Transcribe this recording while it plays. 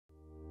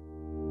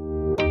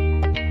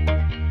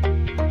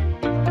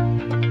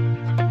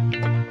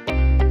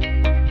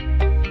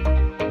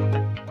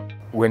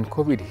When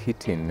COVID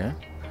hit in,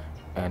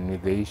 and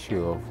with the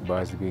issue of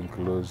bars being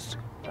closed,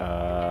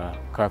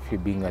 curfew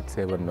being at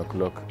 7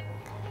 o'clock,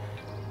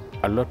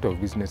 a lot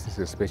of businesses,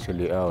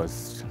 especially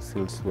ours,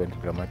 sales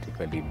went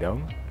dramatically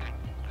down.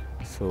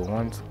 So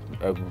once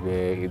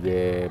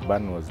the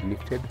ban was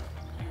lifted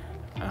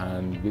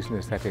and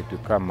business started to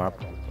come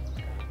up,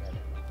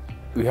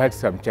 we had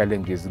some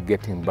challenges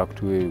getting back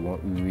to where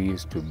we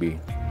used to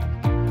be.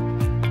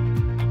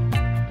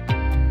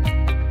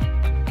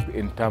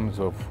 In terms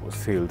of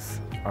sales,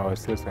 our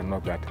sales are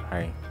not that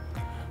high.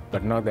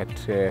 But now that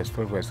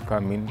Solv has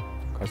come in,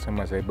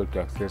 customers are able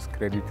to access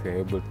credit, they're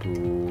able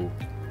to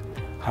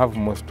have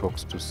more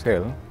stocks to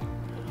sell,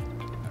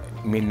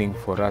 meaning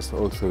for us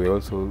also, we're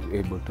also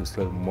able to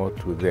sell more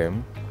to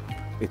them.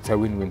 It's a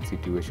win-win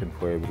situation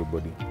for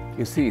everybody.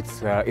 You see,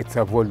 it's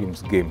a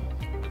volumes game.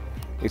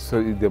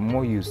 So the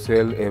more you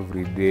sell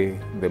every day,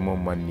 the more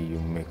money you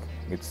make.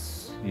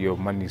 Your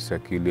money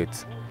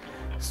circulates.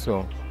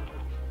 So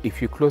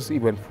if you close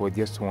even for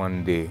just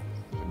one day,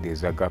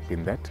 there's a gap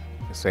in that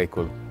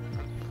cycle.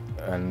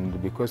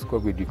 And because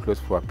COVID, you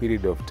closed for a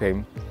period of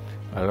time,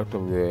 a lot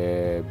of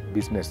the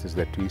businesses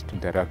that we used to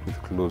interact with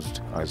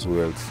closed as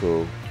well.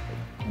 So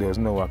there was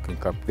no working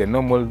cap. The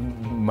normal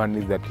money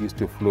that used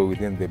to flow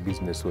within the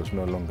business was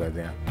no longer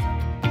there.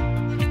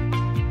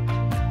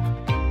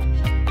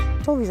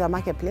 Solv is a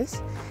marketplace,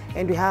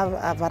 and we have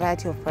a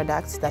variety of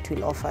products that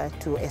we'll offer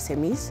to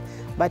SMEs.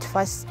 But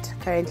first,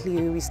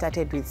 currently, we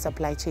started with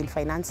supply chain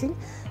financing,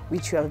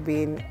 which we have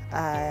been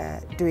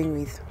doing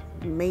with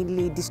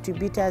mainly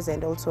distributors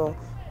and also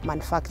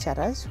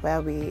manufacturers,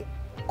 where we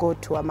go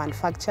to a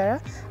manufacturer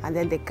and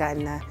then they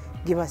can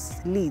give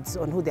us leads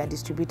on who their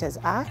distributors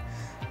are.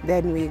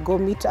 Then we go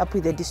meet up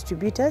with the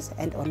distributors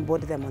and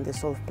onboard them on the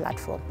Solv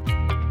platform.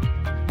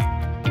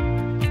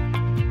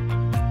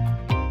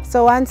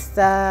 So once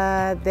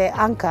the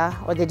anchor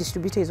or the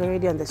distributor is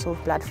already on the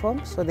Solv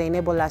platform, so they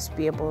enable us to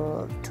be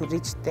able to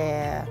reach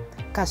their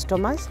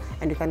customers,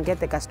 and we can get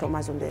the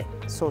customers on the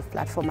Solv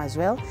platform as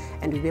well,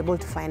 and we'll be able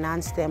to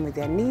finance them with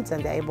their needs,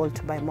 and they're able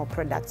to buy more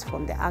products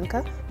from the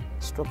anchor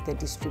stroke the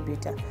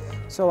distributor.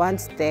 So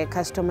once the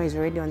customer is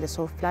already on the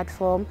Solv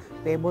platform,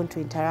 we're able to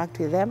interact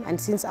with them,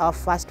 and since our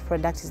first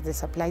product is the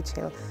supply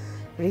chain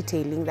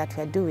retailing that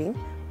we're doing,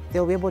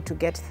 they'll be able to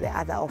get the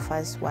other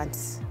offers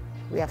once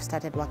we have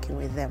started working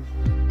with them.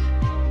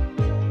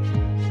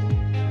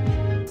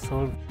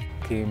 Solv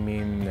came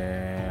in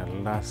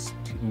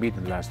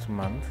mid last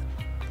month,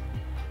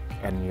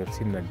 and you've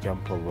seen a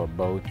jump of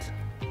about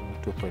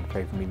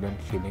 2.5 million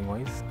shilling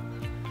wise.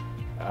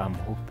 I'm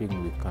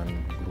hoping we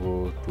can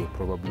grow to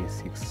probably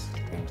 6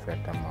 times that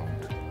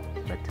amount.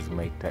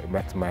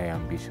 That's my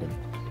ambition,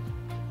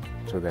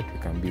 so that we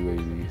can be where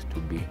we used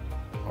to be,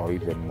 or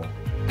even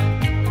more.